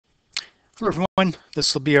Hello everyone,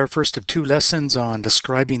 this will be our first of two lessons on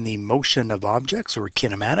describing the motion of objects, or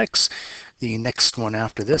kinematics. The next one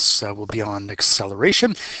after this will be on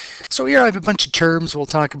acceleration. So here I have a bunch of terms. We'll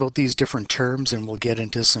talk about these different terms and we'll get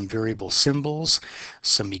into some variable symbols,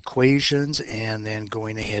 some equations, and then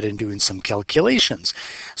going ahead and doing some calculations.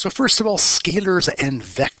 So first of all, scalars and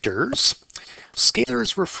vectors.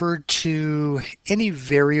 Scalars refer to any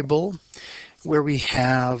variable where we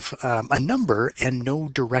have a number and no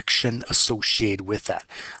direction associated with that.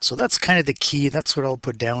 So that's kind of the key. That's what I'll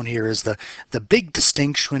put down here is the big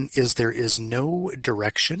distinction is there is no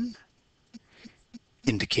direction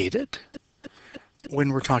indicated when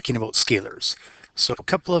we're talking about scalars. So a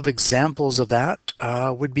couple of examples of that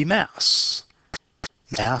would be mass.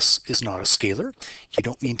 Mass is not a scalar. You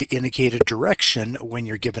don't need to indicate a direction when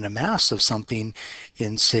you're given a mass of something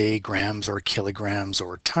in, say, grams or kilograms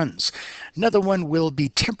or tons. Another one will be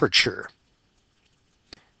temperature.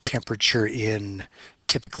 Temperature in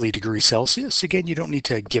typically degrees Celsius. Again, you don't need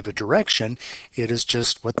to give a direction. It is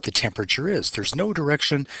just what the temperature is. There's no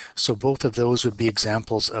direction, so both of those would be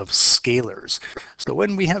examples of scalars. So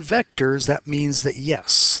when we have vectors, that means that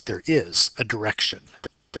yes, there is a direction.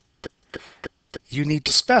 You need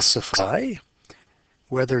to specify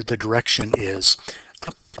whether the direction is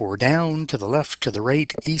up or down, to the left, to the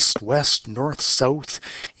right, east, west, north, south.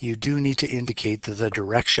 You do need to indicate the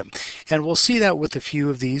direction. And we'll see that with a few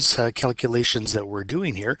of these calculations that we're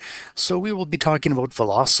doing here. So we will be talking about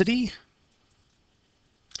velocity.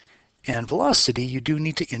 And velocity, you do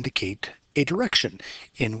need to indicate a direction.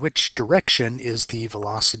 In which direction is the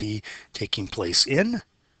velocity taking place in?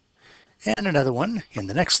 And another one in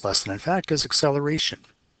the next lesson, in fact, is acceleration.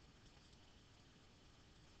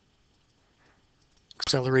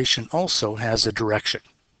 Acceleration also has a direction.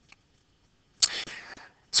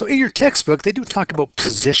 So in your textbook, they do talk about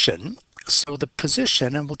position. So the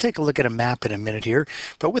position, and we'll take a look at a map in a minute here,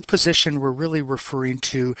 but with position, we're really referring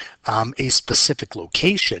to a specific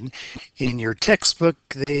location. In your textbook,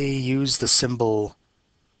 they use the symbol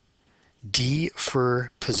D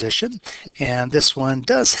for position, and this one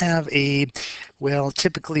does have a, well,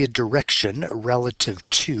 typically a direction relative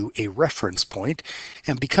to a reference point,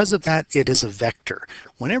 and because of that, it is a vector.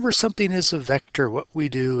 Whenever something is a vector, what we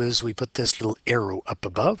do is we put this little arrow up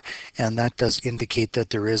above, and that does indicate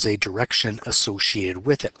that there is a direction associated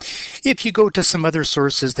with it. If you go to some other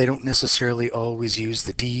sources, they don't necessarily always use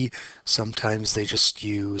the D. Sometimes they just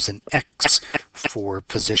use an X for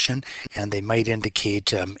position, and they might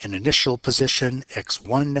indicate an initial position,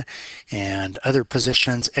 X1, and other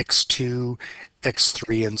positions, X2,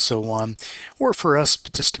 X3, and so on. Or for us,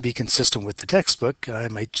 just to be consistent with the textbook, I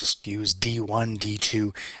might just use D1,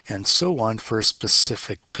 D2, and so on for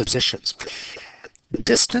specific positions.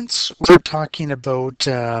 Distance, we're talking about,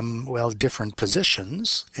 well, different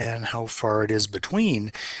positions and how far it is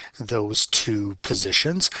between those two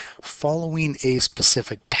positions following a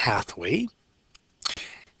specific pathway.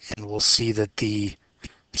 And we'll see that the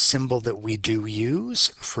symbol that we do use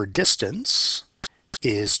for distance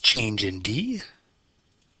is change in D.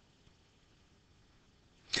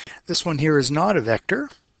 This one here is not a vector.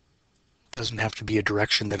 Doesn't have to be a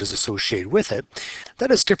direction that is associated with it. That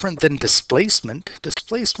is different than displacement.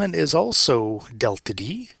 Displacement is also delta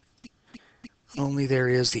D, only there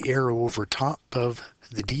is the arrow over top of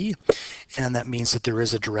the D, and that means that there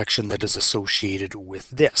is a direction that is associated with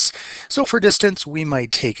this. So for distance, we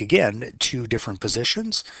might take, again, two different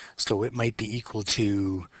positions. So it might be equal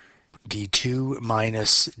to D2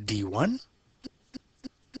 minus D1.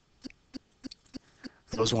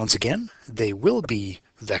 Those, once again, they will be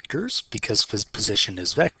vectors because position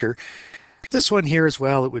is vector. This one here as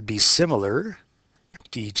well, it would be similar,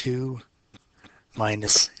 D2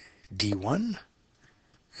 minus D1,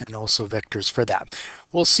 and also vectors for that.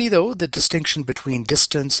 We'll see, though, the distinction between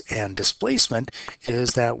distance and displacement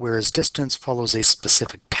is that whereas distance follows a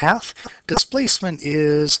specific path, displacement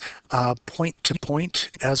is point to point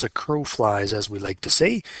as a crow flies, as we like to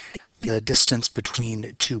say, the distance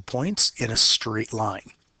between 2 points in a straight line.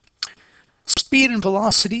 Speed and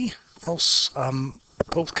velocity also,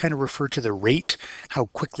 both kind of refer to the rate, how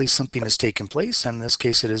quickly something has taken place. And in this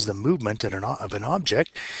case, it is the movement of an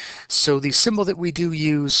object. So the symbol that we do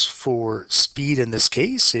use for speed in this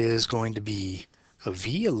case is going to be a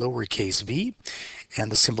V, a lowercase v.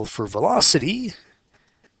 And the symbol for velocity,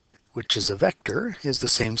 which is a vector, is the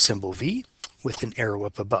same symbol V. with an arrow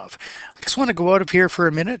up above. I just want to go out of here for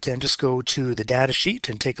a minute and just go to the data sheet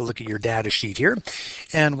and take a look at your data sheet here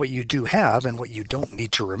and what you do have and what you don't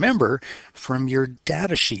need to remember from your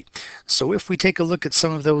data sheet. So if we take a look at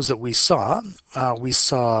some of those that we saw a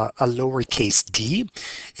lowercase d,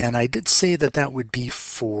 and I did say that that would be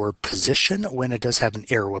for position when it does have an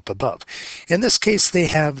arrow up above. In this case, they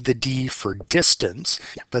have the d for distance,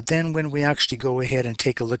 but then when we actually go ahead and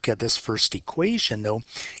take a look at this first equation, though,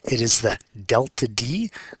 it is the delta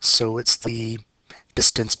d, so it's the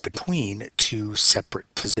distance between two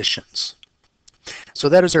separate positions. So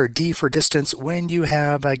that is our d for distance. When you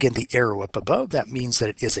have, again, the arrow up above, that means that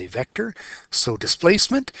it is a vector. So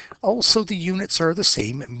displacement, also the units are the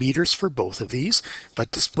same, meters for both of these,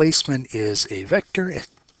 but displacement is a vector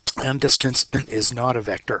and distance is not a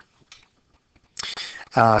vector.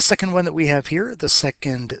 Second one that we have here, the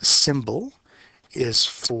second symbol is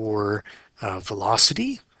for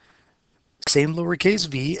velocity. Same lowercase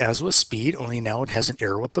v as with speed, only now it has an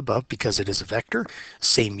arrow up above because it is a vector.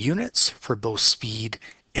 Same units for both speed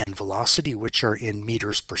and velocity, which are in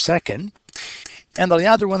meters per second. And the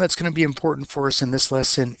other one that's going to be important for us in this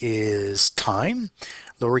lesson is time,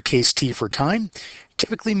 lowercase t for time,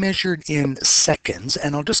 typically measured in seconds.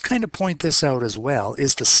 And I'll just kind of point this out as well,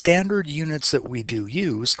 is the standard units that we do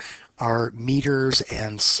use are meters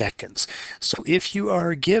and seconds. So if you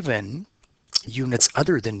are given units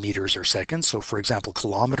other than meters or seconds, so for example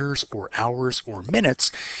kilometers or hours or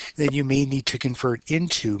minutes, then you may need to convert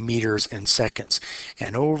into meters and seconds.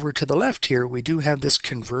 And over to the left here we do have this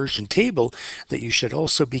conversion table that you should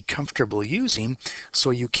also be comfortable using,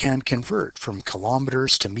 so you can convert from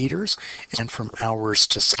kilometers to meters and from hours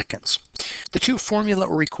to seconds. The two formula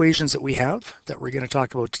or equations that we have that we're going to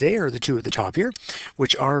talk about today are the two at the top here,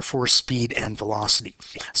 which are for speed and velocity.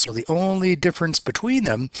 So the only difference between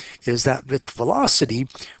them is that with velocity,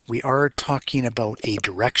 we are talking about a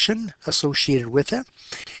direction associated with it.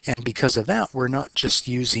 And because of that, we're not just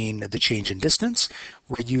using the change in distance,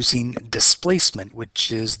 we're using displacement,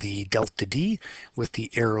 which is the delta d with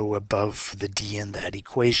the arrow above the d in that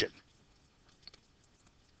equation.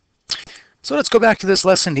 So let's go back to this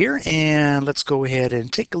lesson here and let's go ahead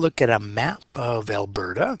and take a look at a map of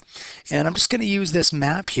Alberta. And I'm just going to use this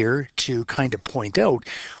map here to kind of point out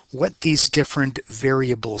what these different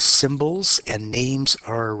variable symbols and names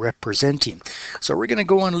are representing. So we're going to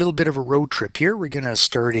go on a little bit of a road trip here. We're going to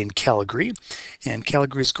start in Calgary, and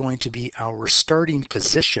Calgary is going to be our starting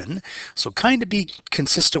position. So kind of be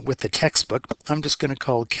consistent with the textbook, I'm just going to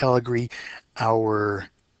call Calgary our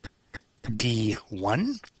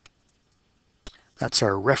D1. That's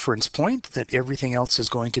our reference point that everything else is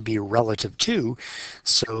going to be relative to.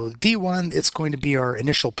 So D1, it's going to be our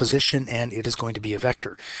initial position and it is going to be a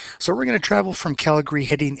vector. So we're going to travel from Calgary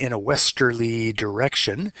heading in a westerly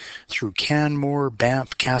direction through Canmore,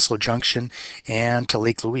 Banff, Castle Junction, and to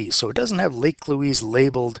Lake Louise. So it doesn't have Lake Louise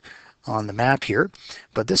labeled on the map here,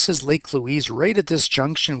 but this is Lake Louise right at this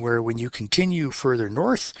junction where when you continue further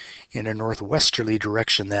north in a northwesterly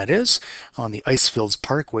direction, that is on the Icefields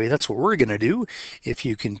Parkway, that's what we're going to do. If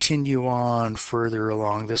you continue on further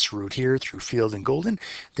along this route here through Field and Golden,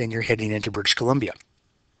 then you're heading into British Columbia.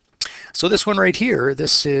 So this one right here,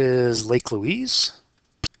 this is Lake Louise.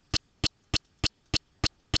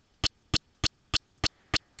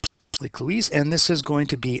 Lake Louise, and this is going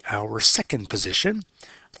to be our second position,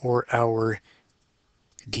 or our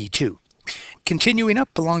D2. Continuing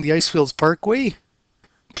up along the Icefields Parkway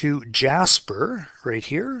to Jasper right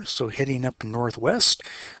here, so heading up northwest,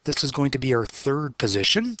 this is going to be our third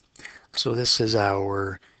position. So this is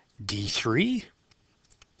our D3,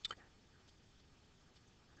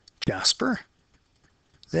 Jasper.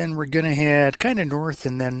 Then we're going to head kind of north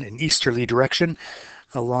and then an easterly direction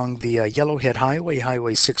along the Yellowhead Highway,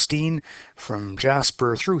 Highway 16, from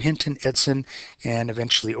Jasper through Hinton, Edson, and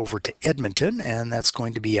eventually over to Edmonton, and that's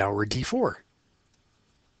going to be our D4.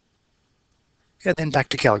 And then back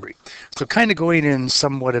to Calgary. So kind of going in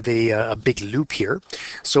somewhat of a big loop here.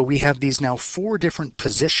 So we have these now 4 different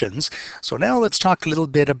positions. So now let's talk a little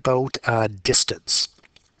bit about distance.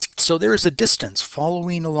 So there's a distance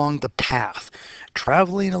following along the path.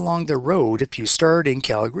 Traveling along the road, if you start in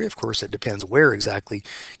Calgary, of course it depends where exactly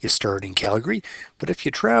you start in Calgary, but if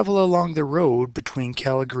you travel along the road between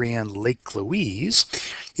Calgary and Lake Louise,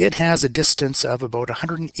 it has a distance of about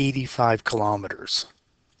 185 kilometers.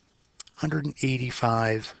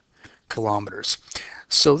 185 kilometers.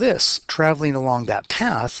 So this, traveling along that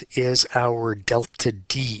path, is our delta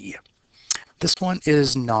D. This one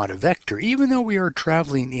is not a vector. Even though we are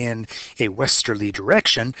traveling in a westerly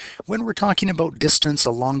direction, when we're talking about distance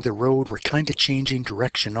along the road, we're kind of changing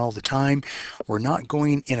direction all the time. We're not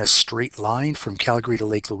going in a straight line from Calgary to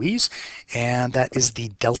Lake Louise, and that is the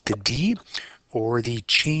delta D, or the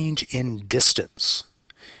change in distance.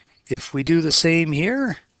 If we do the same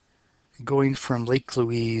here, going from Lake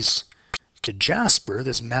Louise to Jasper,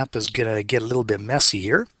 this map is going to get a little bit messy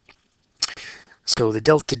here. So the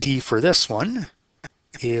delta D for this one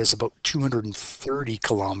is about 230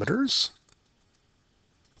 kilometers.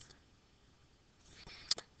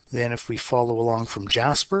 Then if we follow along from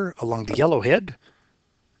Jasper, along the Yellowhead,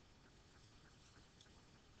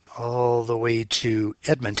 all the way to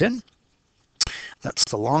Edmonton, that's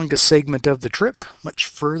the longest segment of the trip, much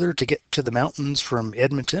further to get to the mountains from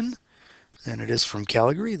Edmonton than it is from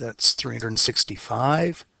Calgary. That's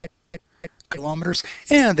 365 kilometers.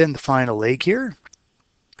 And then the final leg here,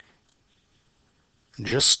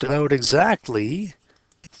 just about exactly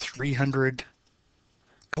 300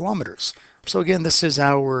 kilometers. So again, this is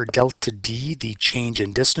our delta D, the change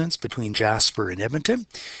in distance between Jasper and Edmonton.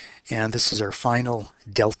 And this is our final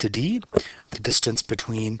delta D, the distance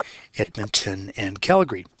between Edmonton and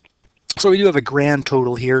Calgary. So we do have a grand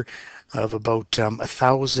total here of about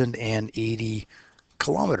 1,080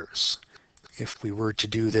 kilometers if we were to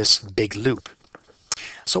do this big loop.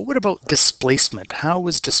 So what about displacement? How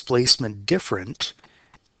is displacement different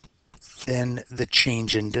than the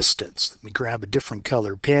change in distance? Let me grab a different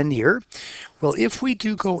color pen here. Well, if we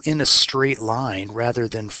do go in a straight line rather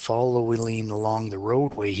than following along the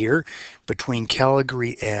roadway here between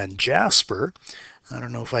Calgary and Jasper, I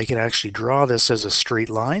don't know if I can actually draw this as a straight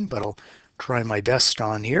line, but I'll try my best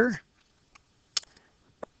on here.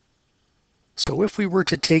 So if we were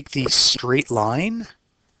to take the straight line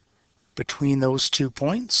between those 2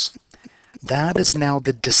 points, that is now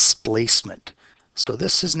the displacement. So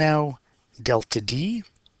this is now delta D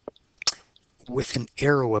with an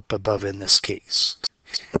arrow up above in this case.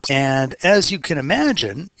 And as you can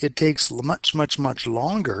imagine, it takes much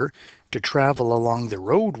longer to travel along the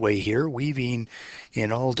roadway here, weaving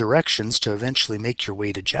in all directions to eventually make your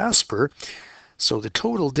way to Jasper. So the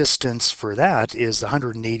total distance for that is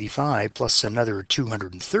 185 plus another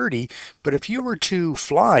 230. But if you were to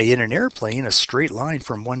fly in an airplane, a straight line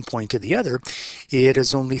from one point to the other, it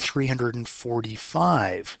is only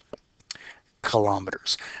 345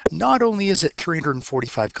 kilometers. Not only is it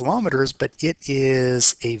 345 kilometers, but it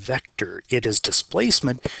is a vector. It is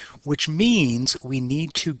displacement, which means we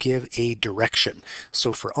need to give a direction.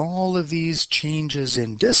 So for all of these changes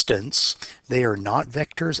in distance, they are not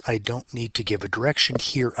vectors. I don't need to give a direction.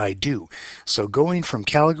 Here I do. So going from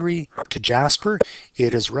Calgary to Jasper,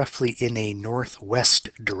 it is roughly in a northwest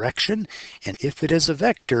direction. And if it is a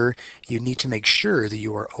vector, you need to make sure that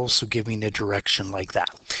you are also giving a direction like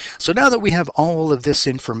that. So now that we have all of this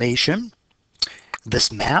information,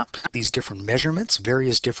 this map, these different measurements,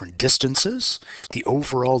 various different distances, the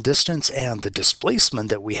overall distance and the displacement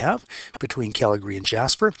that we have between Calgary and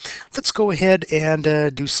Jasper, let's go ahead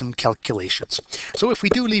and do some calculations. So if we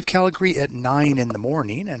do leave Calgary at 9 in the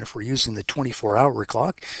morning, and if we're using the 24-hour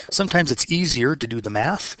clock, sometimes it's easier to do the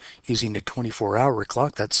math using the 24-hour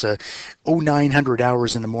clock. That's 0900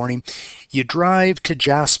 hours in the morning. You drive to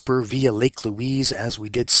Jasper via Lake Louise, as we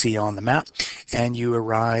did see on the map, and you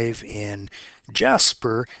arrive in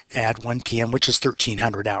Jasper at 1 p.m., which is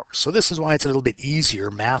 1300 hours. So this is why it's a little bit easier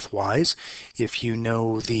math-wise if you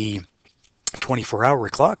know the 24-hour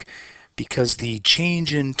clock, because the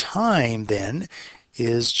change in time then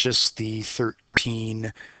is just the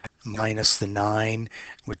 13 minus the 9,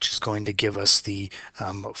 which is going to give us the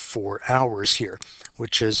 4 hours here,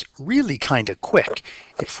 which is really kind of quick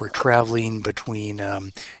if we're traveling between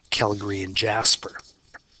Calgary and Jasper.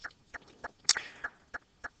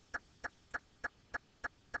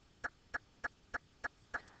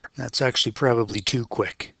 That's actually probably too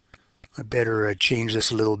quick. I better change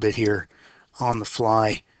this a little bit here on the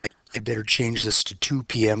fly. I better change this to 2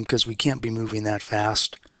 p.m. because we can't be moving that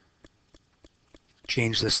fast.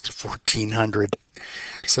 Change this to 1400.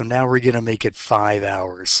 So now we're going to make it 5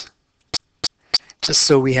 hours. Just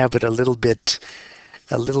so we have it a little bit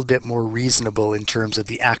more reasonable in terms of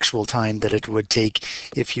the actual time that it would take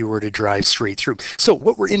if you were to drive straight through. So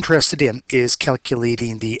what we're interested in is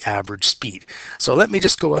calculating the average speed. So let me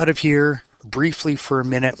just go out of here briefly for a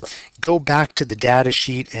minute, go back to the data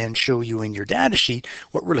sheet and show you in your data sheet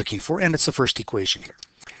what we're looking for, and it's the first equation here.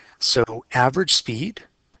 So average speed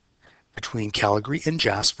between Calgary and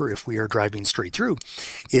Jasper, if we are driving straight through,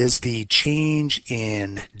 is the change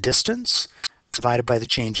in distance divided by the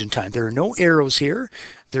change in time. There are no arrows here.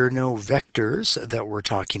 There are no vectors that we're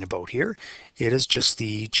talking about here. It is just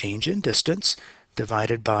the change in distance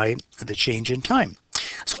divided by the change in time.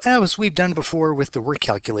 So as we've done before with the work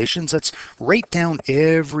calculations, let's write down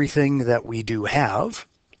everything that we do have.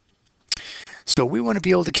 So we want to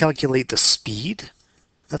be able to calculate the speed.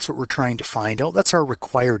 That's what we're trying to find out. That's our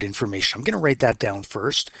required information. I'm going to write that down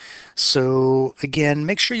first. So again,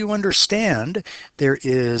 make sure you understand there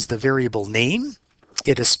is the variable name.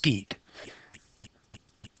 It is speed.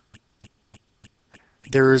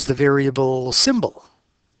 There is the variable symbol,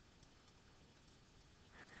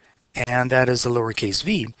 and that is the lowercase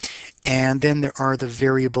v. And then there are the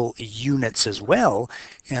variable units as well,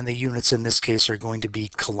 and the units in this case are going to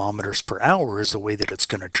be kilometers per hour is the way that it's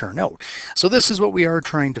going to turn out. So this is what we are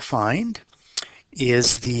trying to find,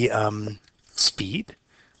 is the speed.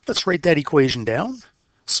 Let's write that equation down.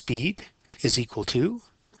 Speed is equal to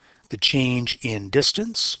the change in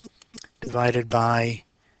distance divided by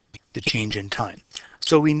the change in time.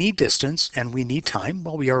 So we need distance and we need time.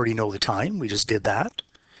 Well, we already know the time. We just did that.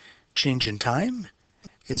 Change in time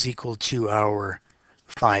is equal to our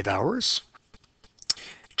 5 hours.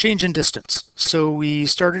 Change in distance. So we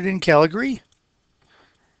started in Calgary.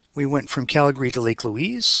 We went from Calgary to Lake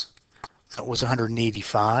Louise. That was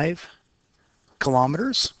 185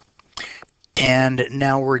 kilometers. And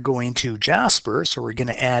now we're going to Jasper, so we're going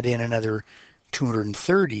to add in another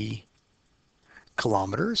 230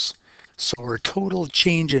 kilometers. So our total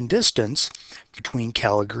change in distance between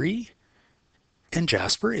Calgary and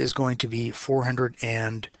Jasper is going to be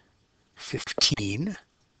 415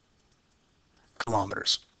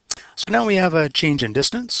 kilometers. So now we have a change in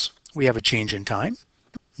distance, we have a change in time.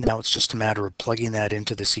 Now it's just a matter of plugging that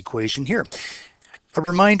into this equation here. A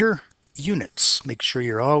reminder, units. Make sure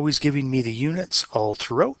you're always giving me the units all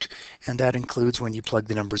throughout, and that includes when you plug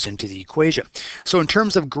the numbers into the equation. So in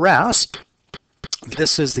terms of grasp,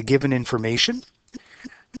 this is the given information.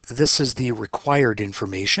 This is the required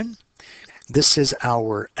information. This is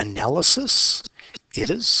our analysis.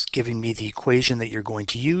 It is giving me the equation that you're going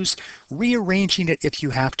to use, rearranging it if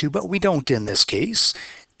you have to, but we don't in this case,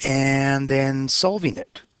 and then solving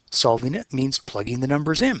it. Solving it means plugging the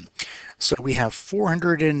numbers in. So we have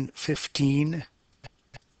 415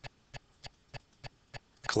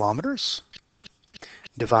 kilometers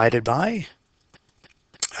divided by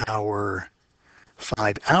our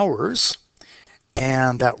 5 hours,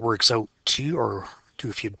 and that works out to,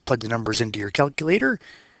 if you plug the numbers into your calculator,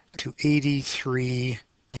 to 83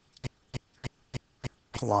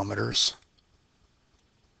 kilometers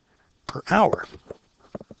per hour.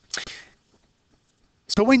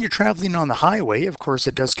 So when you're traveling on the highway, of course,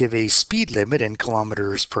 it does give a speed limit in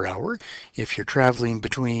kilometers per hour. If you're traveling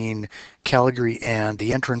between Calgary and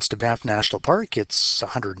the entrance to Banff National Park, it's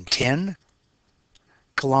 110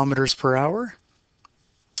 kilometers per hour.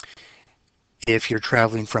 If you're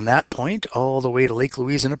traveling from that point all the way to Lake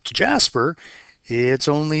Louise and up to Jasper, it's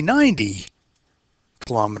only 90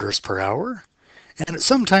 kilometers per hour. And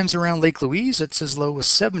sometimes around Lake Louise, it's as low as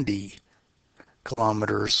 70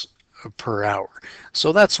 kilometers per hour.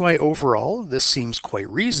 So that's why overall this seems quite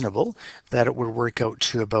reasonable that it would work out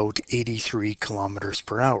to about 83 kilometers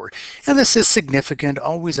per hour. And this is significant.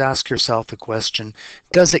 Always ask yourself the question,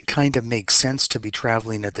 does it kind of make sense to be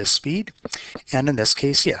traveling at this speed? And in this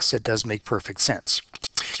case, yes, it does make perfect sense.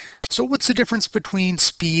 So what's the difference between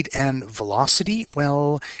speed and velocity?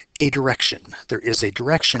 Well, a direction. There is a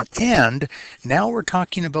direction, and now we're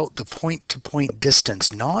talking about the point-to-point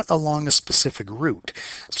distance, not along a specific route.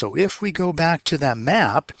 So if we go back to that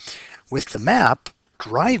map, with the map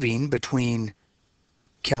driving between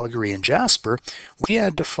Calgary and Jasper, we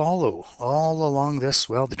had to follow all along this,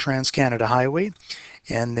 well, the Trans-Canada Highway,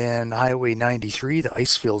 and then Highway 93, the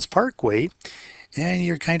Icefields Parkway, and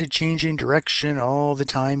you're kind of changing direction all the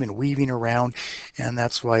time and weaving around, and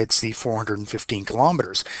that's why it's the 415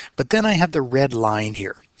 kilometers. But then I have the red line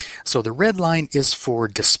here. So the red line is for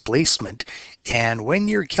displacement, and when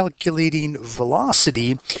you're calculating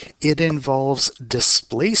velocity, it involves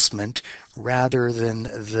displacement rather than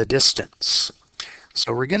the distance.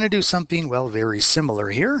 So we're going to do something, well, very similar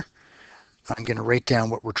here. I'm going to write down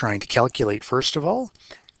what we're trying to calculate first of all,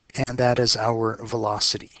 and that is our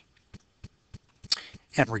velocity.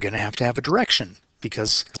 And we're going to have a direction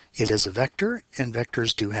because it is a vector and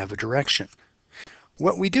vectors do have a direction.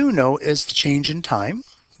 What we do know is the change in time.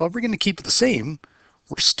 Well, we're going to keep it the same.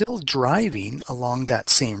 We're still driving along that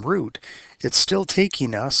same route. It's still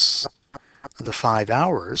taking us the 5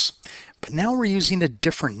 hours, but now we're using a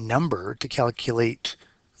different number to calculate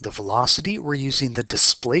the velocity. We're using the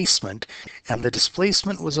displacement, and the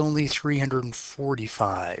displacement was only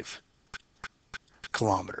 345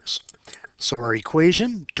 kilometers. So our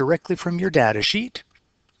equation directly from your data sheet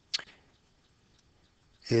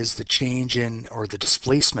is the change in, or the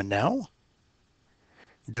displacement now,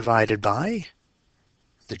 divided by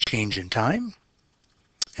the change in time,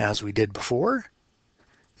 as we did before.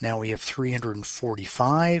 Now we have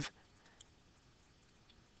 345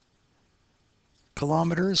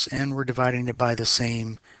 kilometers, and we're dividing it by the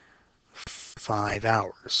same 5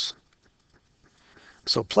 hours.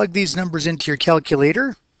 So plug these numbers into your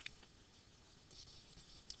calculator,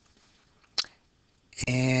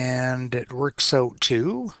 and it works out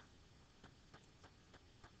to,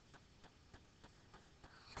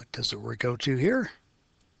 what does it work out to here?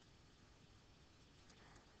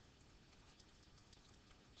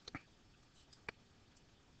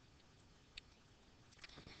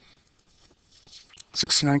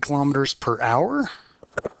 .69 kilometers per hour.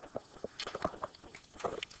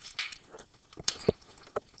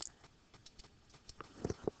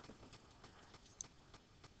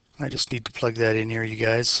 I just need to plug that in here, you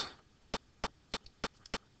guys.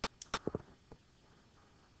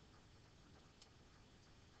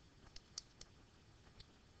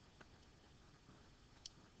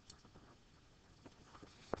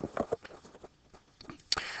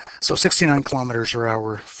 So 69 kilometers per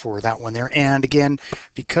hour for that one there. And again,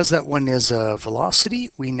 because that one is a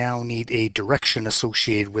velocity, we now need a direction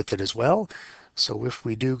associated with it as well. So if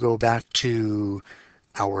we do go back to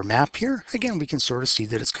our map here, again, we can sort of see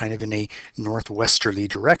that it's kind of in a northwesterly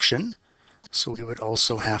direction. So we would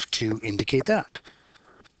also have to indicate that.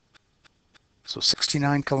 So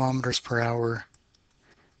 69 kilometers per hour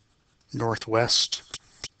northwest,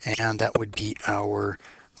 and that would be our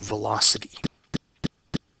velocity.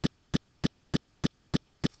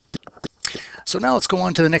 So now let's go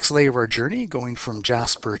on to the next layer of our journey, going from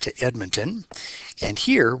Jasper to Edmonton. And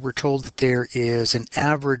here we're told that there is an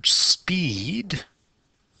average speed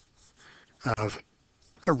of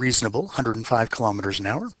a reasonable 105 kilometers an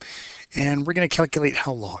hour. And we're going to calculate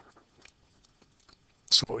how long.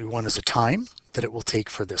 So what we want is a time that it will take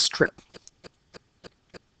for this trip.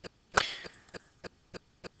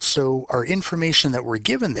 So our information that we're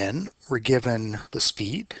given then, we're given the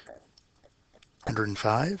speed,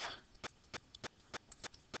 105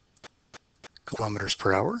 kilometers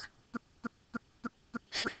per hour.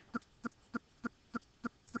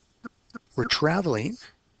 We're traveling,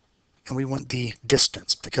 and we want the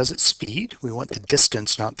distance. Because it's speed, we want the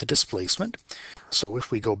distance, not the displacement. So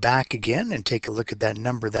if we go back again and take a look at that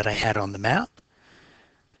number that I had on the map,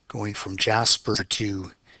 going from Jasper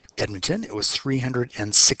to Edmonton, it was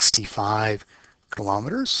 365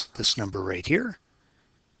 kilometers, this number right here,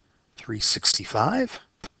 365.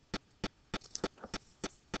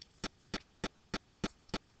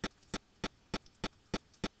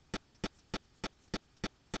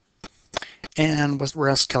 And what we're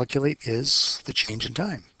asked to calculate is the change in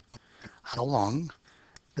time. How long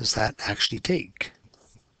does that actually take?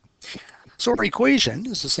 So our equation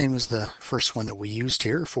is the same as the first one that we used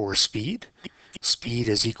here for speed. Speed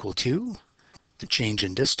is equal to the change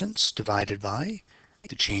in distance divided by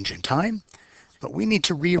the change in time. But we need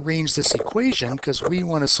to rearrange this equation because we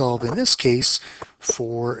want to solve, in this case,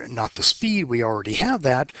 for not the speed, we already have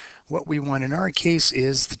that. What we want in our case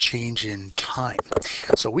is the change in time.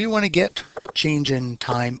 So we want to get change in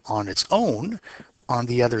time on its own on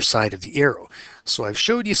the other side of the arrow. So I've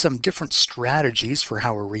showed you some different strategies for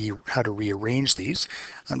how to rearrange these.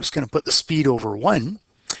 I'm just going to put the speed over 1.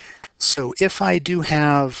 So if I do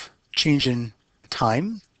have change in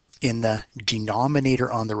time in the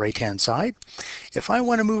denominator on the right-hand side, if I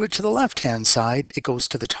want to move it to the left-hand side, it goes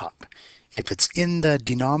to the top. If it's in the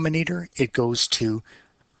denominator, it goes to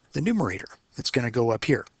the numerator. It's going to go up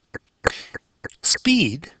here.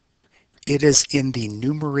 Speed, it is in the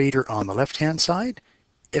numerator on the left-hand side.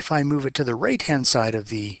 If I move it to the right-hand side of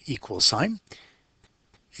the equal sign,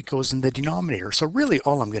 it goes in the denominator. So really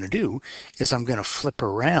all I'm going to do is I'm going to flip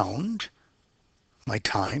around my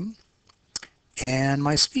time and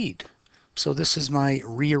my speed. So this is my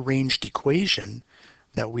rearranged equation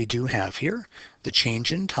that we do have here. The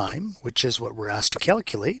change in time, which is what we're asked to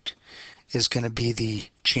calculate, is going to be the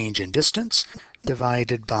change in distance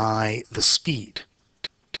divided by the speed.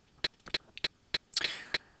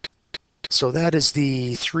 So that is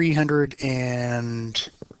the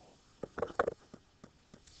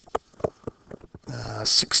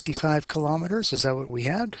 365 kilometers. Is that what we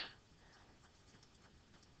had?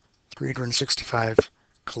 365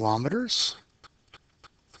 kilometers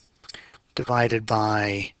divided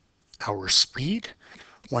by our speed,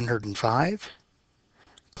 105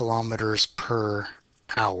 kilometers per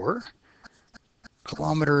hour.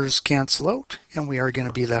 kilometers cancel out, and we are going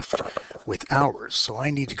to be left with hours. So I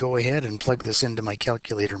need to go ahead and plug this into my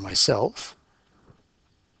calculator myself.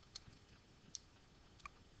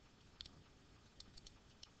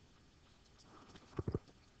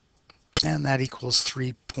 And that equals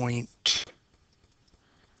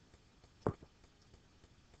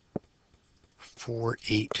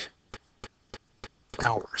 3.48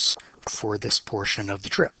 hours for this portion of the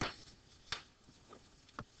trip.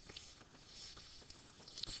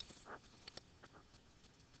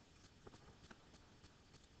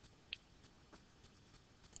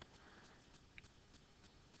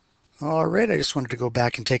 All right, I just wanted to go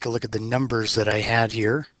back and take a look at the numbers that I had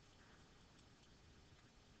here.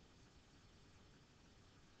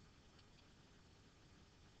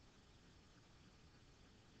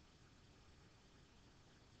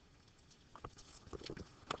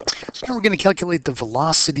 So now we're going to calculate the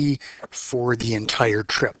velocity for the entire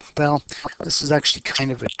trip. Well, this is actually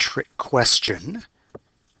kind of a trick question.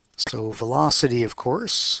 So velocity, of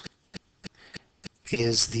course,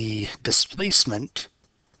 is the displacement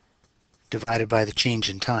divided by the change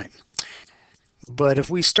in time. But if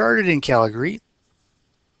we started in Calgary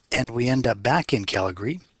and we end up back in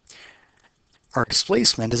Calgary, our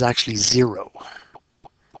displacement is actually 0.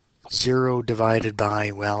 0 divided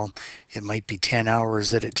by, well, it might be 10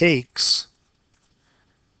 hours that it takes,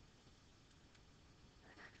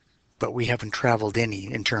 but we haven't traveled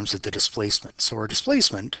any in terms of the displacement. So our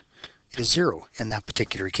displacement is 0 in that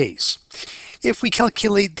particular case. If we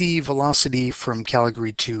calculate the velocity from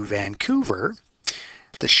Calgary to Vancouver,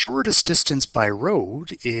 the shortest distance by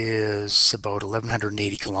road is about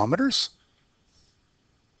 1,180 kilometers.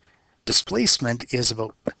 Displacement is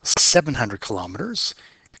about 700 kilometers,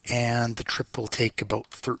 and the trip will take about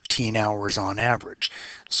 13 hours on average.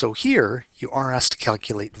 So here you are asked to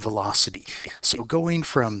calculate velocity. So going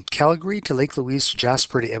from Calgary to Lake Louise to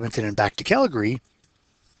Jasper to Edmonton and back to Calgary,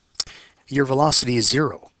 your velocity is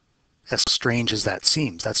 0. As strange as that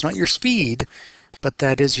seems. That's not your speed, but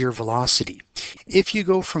that is your velocity. If you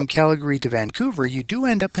go from Calgary to Vancouver, you do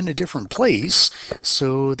end up in a different place,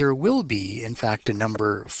 so there will be, in fact, a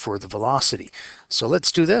number for the velocity. So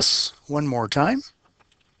let's do this one more time.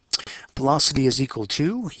 Velocity is equal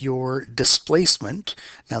to your displacement.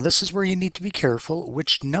 Now this is where you need to be careful.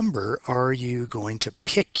 Which number are you going to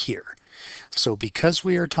pick here? So because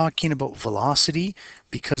we are talking about velocity,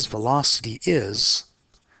 because velocity is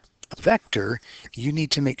a vector, you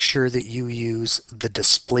need to make sure that you use the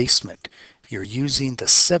displacement. You're using the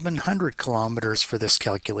 700 kilometers for this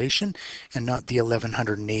calculation and not the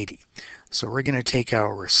 1180. So we're going to take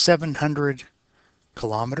our 700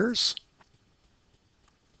 kilometers.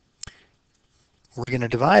 We're going to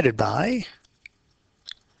divide it by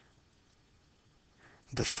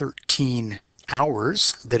the 13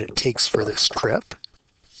 hours that it takes for this trip.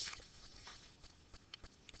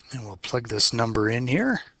 And we'll plug this number in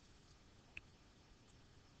here.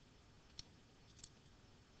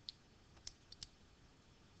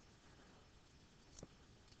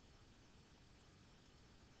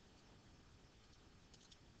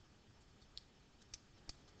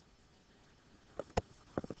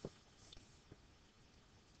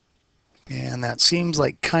 And that seems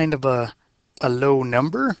like kind of a low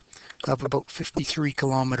number of about 53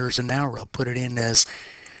 kilometers an hour. I'll put it in as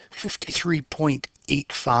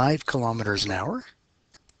 53.85 kilometers an hour.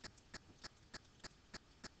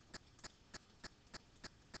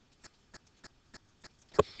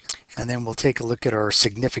 And then we'll take a look at our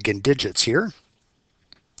significant digits here.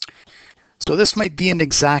 So this might be an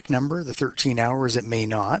exact number, the 13 hours, it may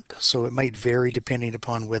not. So it might vary depending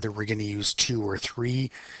upon whether we're going to use 2 or 3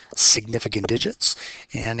 significant digits.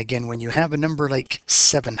 And again, when you have a number like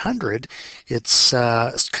 700, it's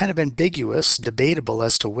kind of ambiguous, debatable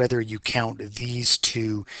as to whether you count these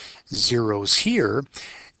 2 zeros here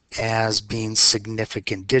as being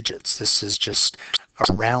significant digits. This is just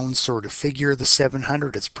a round sort of figure, the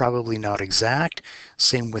 700. It's probably not exact.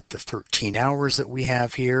 Same with the 13 hours that we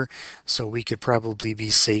have here. So we could probably be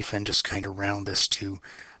safe and just kind of round this to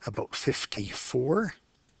about 54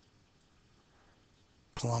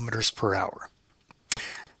 kilometers per hour.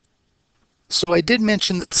 So I did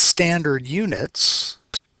mention that the standard units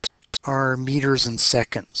are meters and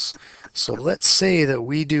seconds. So let's say that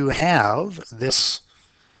we do have this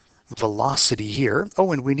velocity here.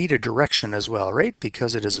 Oh, and we need a direction as well, right?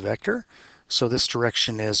 Because it is a vector. So this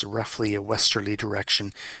direction is roughly a westerly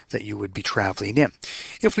direction that you would be traveling in.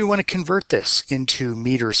 If we want to convert this into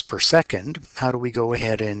meters per second, how do we go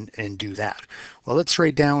ahead and do that? Well, let's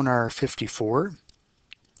write down our 54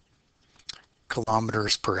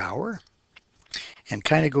 kilometers per hour. and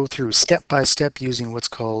kind of go through step by step using what's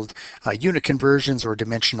called unit conversions or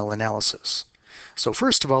dimensional analysis. So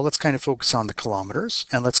first of all, let's kind of focus on the kilometers,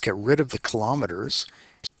 and let's get rid of the kilometers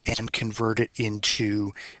and convert it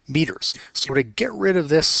into meters. So to get rid of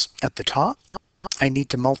this at the top, I need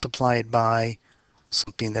to multiply it by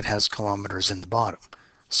something that has kilometers in the bottom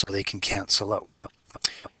so they can cancel out.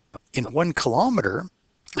 In 1 kilometer,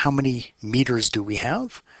 how many meters do we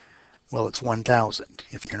have? Well, it's 1,000.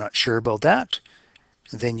 If you're not sure about that,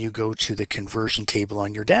 then you go to the conversion table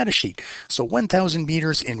on your data sheet. So 1,000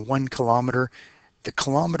 meters in 1 kilometer. The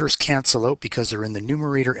kilometers cancel out because they're in the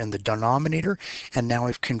numerator and the denominator, and now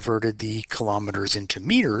I've converted the kilometers into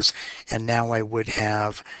meters, and now I would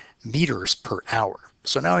have meters per hour.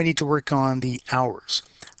 So now I need to work on the hours.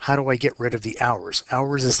 How do I get rid of the hours?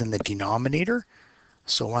 Hours is in the denominator,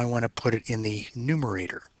 so I want to put it in the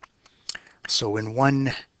numerator. So in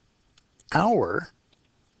 1 hour,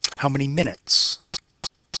 how many minutes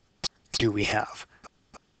do we have?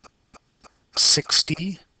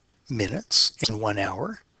 60 minutes in 1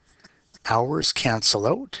 hour. Hours cancel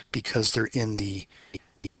out because they're in the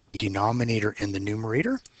denominator and the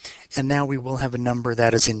numerator. And now we will have a number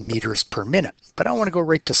that is in meters per minute. But I want to go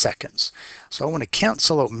right to seconds. So I want to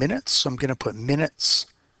cancel out minutes. So I'm going to put minutes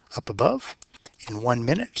up above. In 1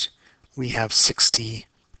 minute, we have 60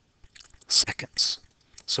 seconds.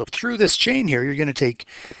 So through this chain here, you're going to take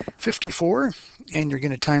 54 and you're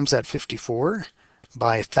going to times that 54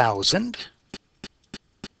 by 1,000.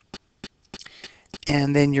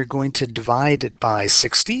 And then you're going to divide it by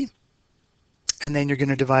 60. And then you're going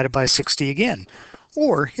to divide it by 60 again.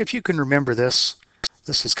 Or if you can remember this,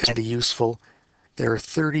 this is kind of useful. There are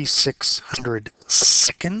 3,600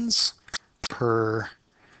 seconds per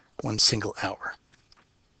 1 single hour.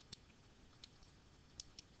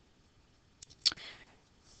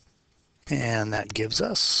 And that gives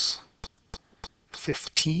us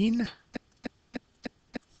 15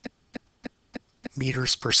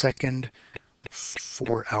 meters per second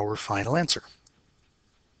for our final answer.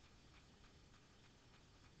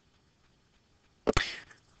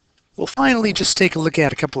 We'll finally just take a look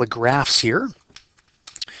at a couple of graphs here.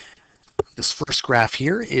 This first graph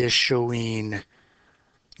here is showing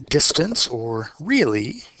distance, or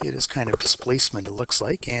really it is kind of displacement, it looks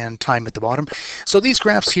like, and time at the bottom. So these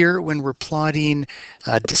graphs here, when we're plotting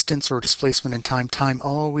distance or displacement in time, time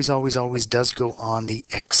always does go on the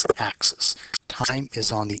x-axis. Time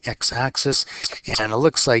is on the x-axis, and it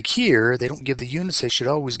looks like here they don't give the units. They should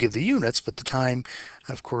always give the units, but the time,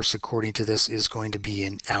 of course, according to this, is going to be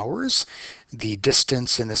in hours. The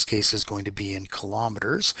distance in this case is going to be in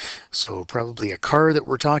kilometers. So probably a car that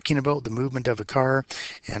we're talking about, the movement of a car,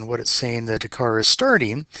 and what it's saying that a car is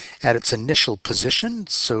starting at its initial position.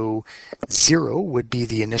 So 0 would be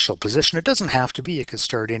the initial position. It doesn't have to be. It could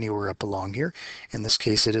start anywhere up along here. In this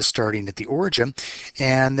case, it is starting at the origin,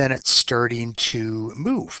 and then it's starting to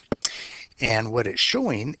move. And what it's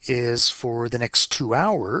showing is for the next 2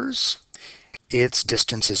 hours, its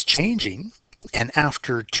distance is changing, and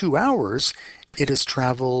after 2 hours, it has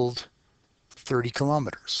traveled 30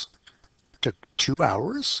 kilometers. It took 2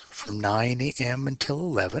 hours from 9 a.m. until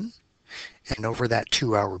 11, and over that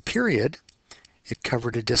 2-hour period, it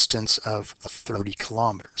covered a distance of 30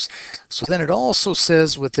 kilometers. So then it also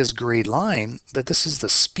says with this grade line that this is the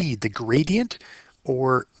speed, the gradient,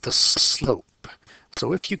 or the slope.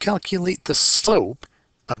 So if you calculate the slope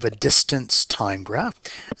of a distance time graph,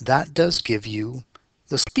 that does give you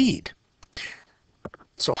the speed.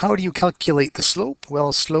 So how do you calculate the slope?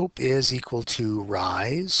 Well, slope is equal to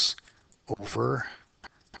rise over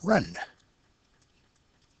run.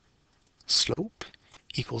 Slope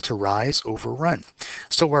equal to rise over run.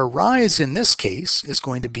 So our rise in this case is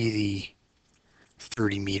going to be the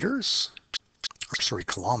 30 meters, or sorry,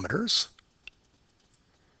 kilometers.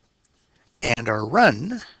 And our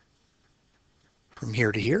run from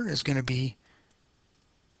here to here is going to be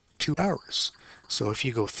 2 hours. So if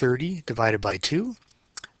you go 30 divided by 2,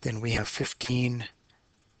 then we have 15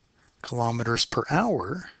 kilometers per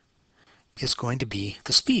hour is going to be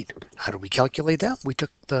the speed. How do we calculate that? We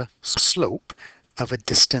took the slope of a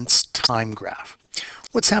distance time graph.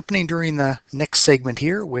 What's happening during the next segment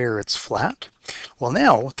here where it's flat? Well,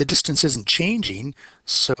 now the distance isn't changing,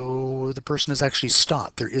 so the person has actually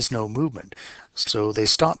stopped. There is no movement. So they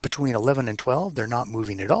stop between 11 and 12, they're not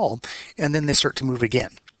moving at all, and then they start to move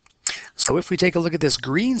again. So if we take a look at this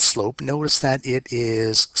green slope, notice that it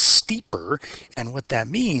is steeper, and what that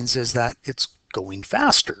means is that it's going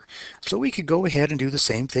faster. So we could go ahead and do the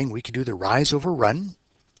same thing. We could do the rise over run.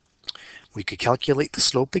 We could calculate the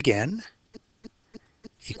slope again,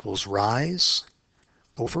 equals rise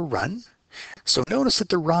over run. So notice that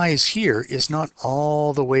the rise here is not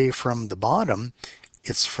all the way from the bottom,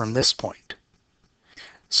 it's from this point.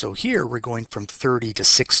 So here we're going from 30 to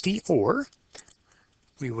 60, or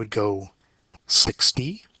we would go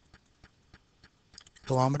 60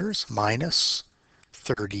 kilometers minus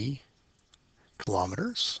 30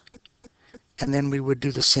 kilometers. And then we would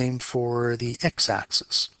do the same for the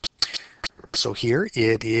x-axis. So here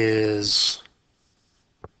it is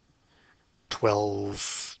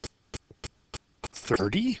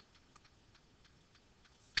 12:30,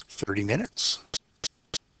 30 minutes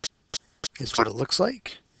is what it looks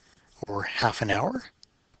like, or half an hour.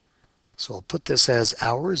 So I'll put this as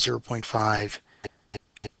hours, 0.5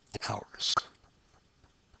 hours.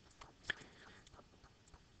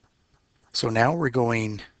 So now we're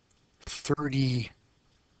going 30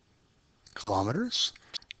 kilometers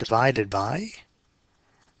divided by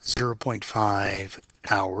 0.5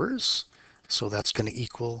 hours. So that's going to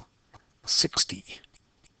equal 60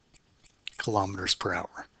 kilometers per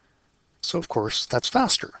hour. So of course that's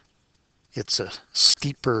faster. It's a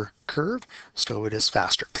steeper curve, so it is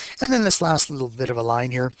faster. And then this last little bit of a line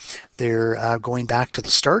here, they're going back to the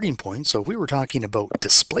starting point. So if we were talking about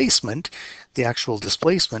displacement, the actual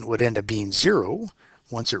displacement would end up being 0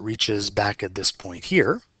 once it reaches back at this point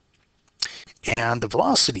here. And the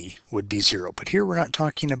velocity would be 0. But here we're not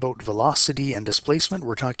talking about velocity and displacement.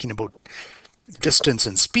 We're talking about distance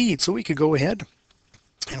and speed. So we could go ahead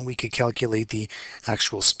and we could calculate the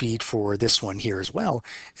actual speed for this one here as well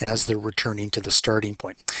as they're returning to the starting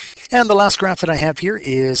point. And the last graph that I have here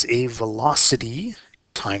is a velocity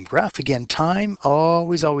time graph. Again, time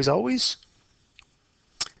always on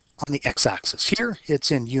the x-axis. Here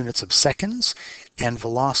it's in units of seconds and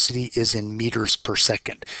velocity is in meters per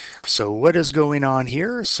second. So what is going on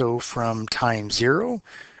here? So from time 0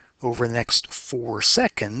 over the next 4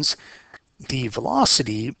 seconds, the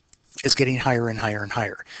velocity is getting higher and higher and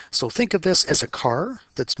higher. So think of this as a car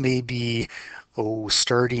that's maybe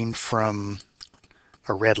starting from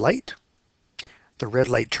a red light. The red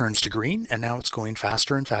light turns to green and now it's going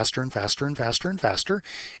faster and faster and faster and faster and faster.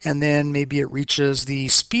 And then maybe it reaches the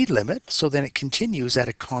speed limit. So then it continues at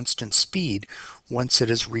a constant speed once it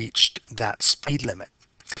has reached that speed limit.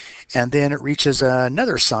 And then it reaches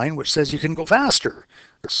another sign which says you can go faster.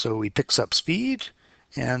 So he picks up speed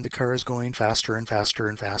and the car is going faster and faster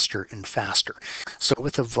and faster and faster. So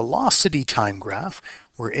with a velocity time graph,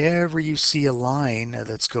 wherever you see a line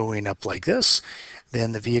that's going up like this,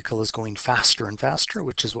 then the vehicle is going faster and faster,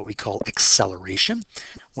 which is what we call acceleration.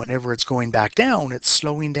 Whenever it's going back down, it's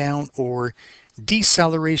slowing down, or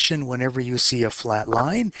deceleration. Whenever you see a flat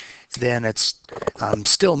line, then it's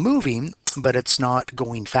still moving, but it's not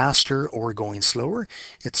going faster or going slower.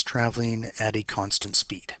 It's traveling at a constant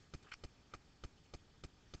speed.